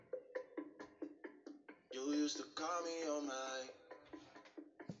used to call me on my.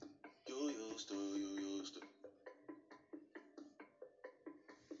 You used to.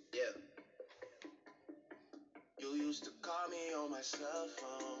 Yeah. You used to call me on my cell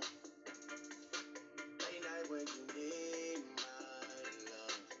phone. Late night when you need my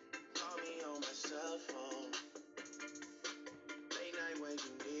love. Call me on my cell phone. Late night when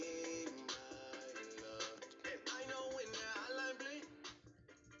you need my love. And I know when the hotline bling.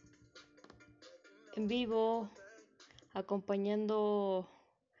 En vivo, acompañando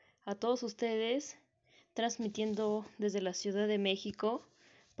a todos ustedes, transmitiendo desde la Ciudad de México,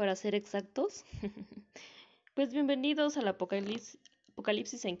 para ser exactos. Pues bienvenidos al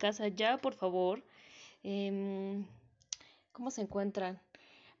Apocalipsis en casa. Ya, por favor, ¿cómo se encuentran?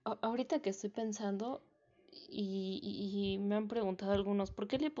 Ahorita que estoy pensando y me han preguntado algunos, ¿por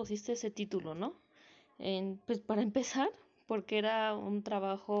qué le pusiste ese título, no? Pues para empezar, porque era un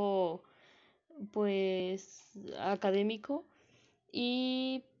trabajo pues académico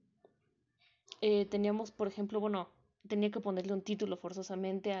y teníamos, por ejemplo, bueno, tenía que ponerle un título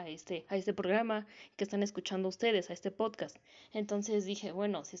forzosamente a este programa que están escuchando ustedes, a este podcast. Entonces dije,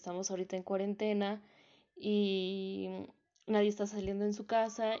 bueno, si estamos ahorita en cuarentena y nadie está saliendo en su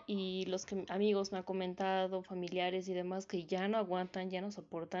casa y los amigos me han comentado, familiares y demás, que ya no aguantan, ya no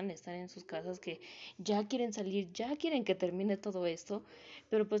soportan estar en sus casas, que ya quieren salir, ya quieren que termine todo esto,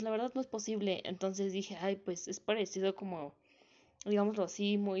 pero pues la verdad no es posible. Entonces dije, ay, pues es parecido como, digámoslo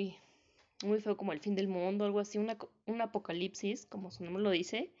así, muy feo, como el fin del mundo, algo así, un apocalipsis, como su nombre lo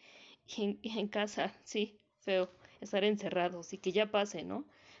dice, y en casa, sí, feo, estar encerrados y que ya pase, ¿no?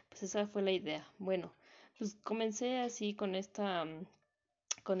 Pues esa fue la idea. Bueno, pues comencé así con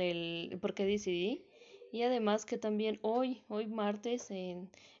con el por qué decidí. Y además que también hoy martes,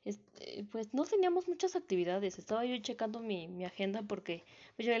 pues no teníamos muchas actividades. Estaba yo checando mi agenda porque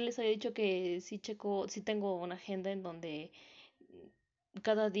pues ya les había dicho que sí tengo una agenda en donde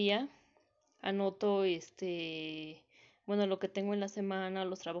cada día anoto bueno, lo que tengo en la semana,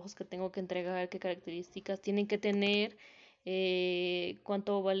 los trabajos que tengo que entregar, qué características tienen que tener,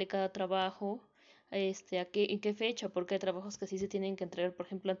 cuánto vale cada trabajo, en qué fecha, porque hay trabajos que sí se tienen que entregar, por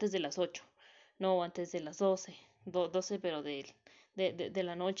ejemplo, antes de las 8, no, antes de las 12, 12 pero de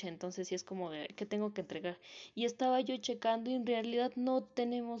la noche, entonces sí es como de qué tengo que entregar. Y estaba yo checando y en realidad no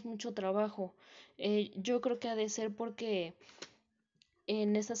tenemos mucho trabajo. Yo creo que ha de ser porque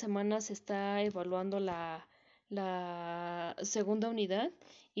en esta semana se está evaluando la segunda unidad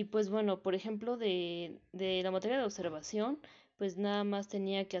y pues bueno, por ejemplo, de la materia de observación, pues nada más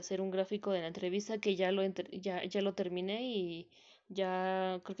tenía que hacer un gráfico de la entrevista que ya lo terminé y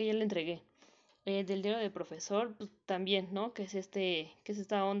ya creo que ya lo entregué. Del diario del profesor, pues también, ¿no? Que es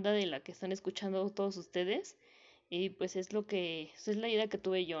esta onda de la que están escuchando todos ustedes. Y pues es la idea que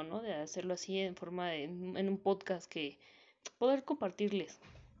tuve yo, ¿no? De hacerlo así en en un podcast que poder compartirles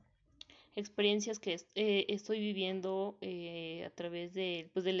experiencias que estoy viviendo a través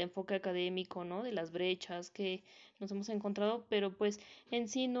pues, del enfoque académico, ¿no? De las brechas que nos hemos encontrado, pero pues en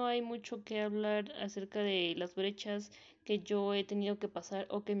sí no hay mucho que hablar acerca de las brechas que yo he tenido que pasar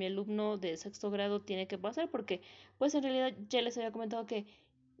o que mi alumno de sexto grado tiene que pasar, porque pues en realidad ya les había comentado que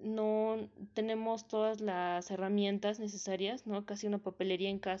no tenemos todas las herramientas necesarias, ¿no? Casi una papelería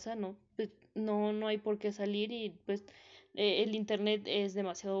en casa, ¿no? Pues, no hay por qué salir y pues el internet es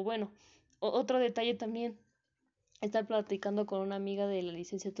demasiado bueno. Otro detalle también, estar platicando con una amiga de la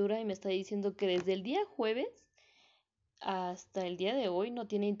licenciatura y me está diciendo que desde el día jueves hasta el día de hoy no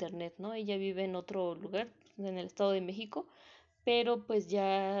tiene internet, ¿no? Ella vive en otro lugar, en el Estado de México, pero pues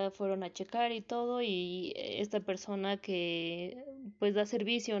ya fueron a checar y todo y esta persona que pues da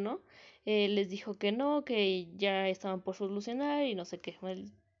servicio, ¿no? Les dijo que no, que ya estaban por solucionar y no sé qué.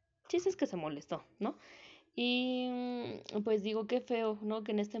 El chiste es que se molestó, ¿no? Y pues digo, qué feo, ¿no?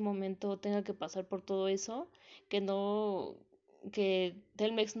 Que en este momento tenga que pasar por todo eso, que no, que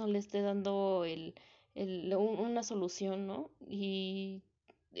Telmex no le esté dando una solución, ¿no? Y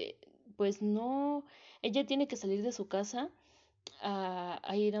eh, pues no, ella tiene que salir de su casa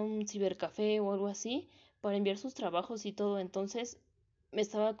a ir a un cibercafé o algo así para enviar sus trabajos y todo. Entonces me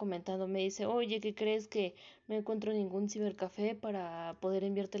estaba comentando, me dice, oye, ¿qué crees que no encuentro ningún cibercafé para poder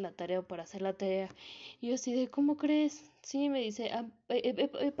enviarte la tarea o para hacer la tarea? Y yo así de, ¿cómo crees? Sí, me dice,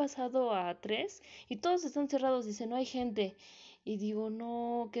 he pasado a tres y todos están cerrados, dice, no hay gente. Y digo,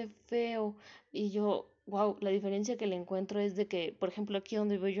 no, qué feo. Y yo, wow, la diferencia que le encuentro es de que, por ejemplo, aquí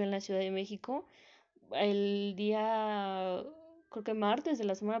donde voy yo en la Ciudad de México, el día, creo que martes de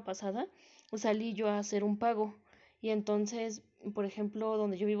la semana pasada, salí yo a hacer un pago. Y entonces, por ejemplo,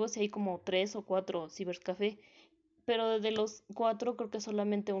 donde yo vivo, sí hay como tres o cuatro cibercafé, pero de los cuatro creo que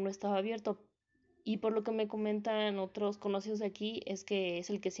solamente uno estaba abierto. Y por lo que me comentan otros conocidos de aquí, es que es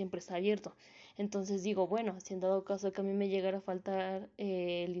el que siempre está abierto. Entonces digo, bueno, si en dado caso que a mí me llegara a faltar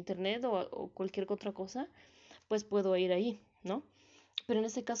el internet o cualquier otra cosa, pues puedo ir ahí, ¿no? Pero en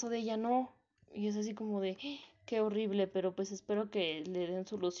este caso de ella no. Y es así como de, qué horrible, pero pues espero que le den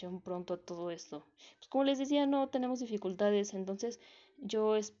solución pronto a todo esto. Pues como les decía, no tenemos dificultades, entonces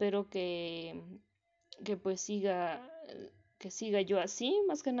yo espero que pues que siga yo así,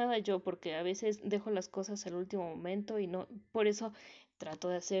 más que nada yo, porque a veces dejo las cosas al último momento y no, por eso trato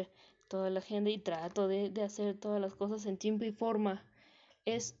de hacer toda la agenda y trato de hacer todas las cosas en tiempo y forma.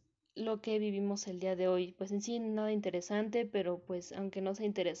 Es lo que vivimos el día de hoy. Pues en sí nada interesante, pero pues aunque no sea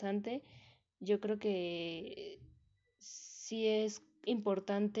interesante, yo creo que sí es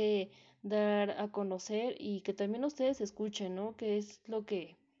importante dar a conocer y que también ustedes escuchen, ¿no? Que es lo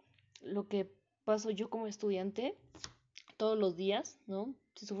que paso yo como estudiante todos los días, ¿no?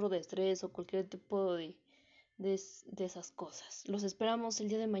 Si sufro de estrés o cualquier tipo de esas cosas. Los esperamos el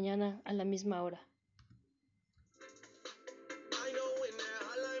día de mañana a la misma hora. I know when that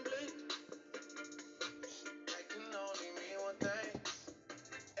hotline blink, that can only mean one thing.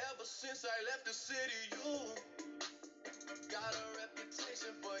 Ever since I left the city, you got a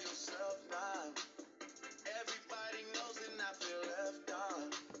reputation for yourself now. Everybody knows